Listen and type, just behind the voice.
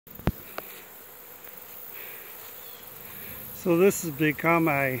So this has become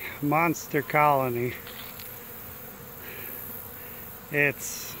a monster colony.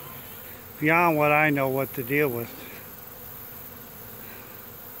 It's beyond what I know what to deal with.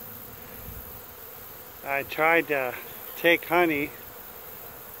 I tried to take honey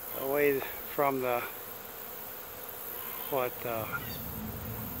away from the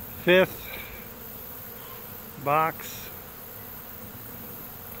fifth box.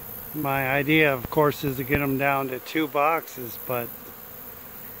 My idea, of course, is to get them down to 2 boxes, but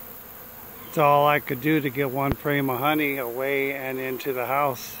it's all I could do to get one frame of honey away and into the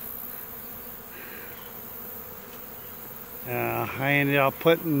house. I ended up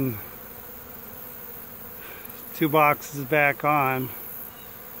putting 2 boxes back on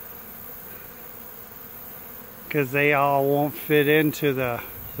because they all won't fit into the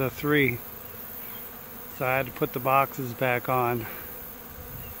 3. So I had to put the boxes back on.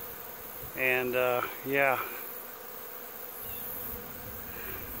 And yeah,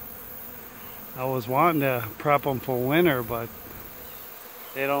 I was wanting to prep them for winter, but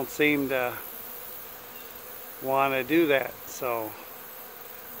they don't seem to want to do that. So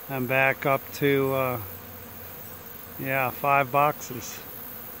I'm back up to yeah, 5 boxes.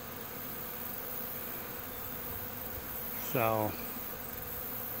 So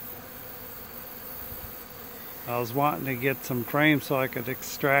I was wanting to get some frames so I could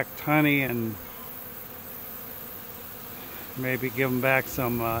extract honey and maybe give them back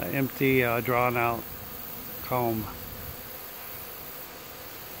some empty drawn out comb.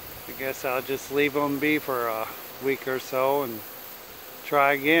 I guess I'll just leave them be for a week or so and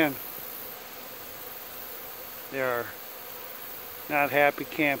try again. They're not happy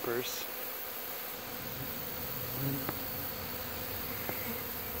campers.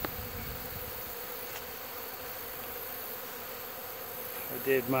 I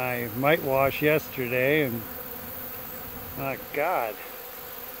did my mite wash yesterday, and my God,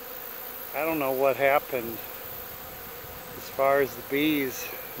 I don't know what happened as far as the bees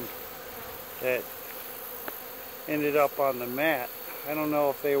that ended up on the mat. I don't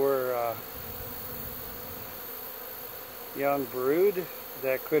know if they were young brood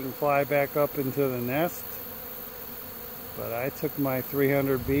that couldn't fly back up into the nest, but I took my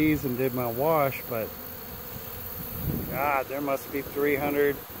 300 bees and did my wash, but God, there must be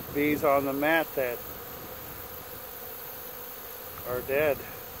 300 bees on the mat that are dead.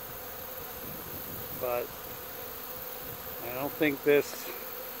 But I don't think this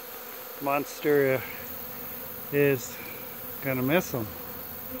monster is gonna miss them.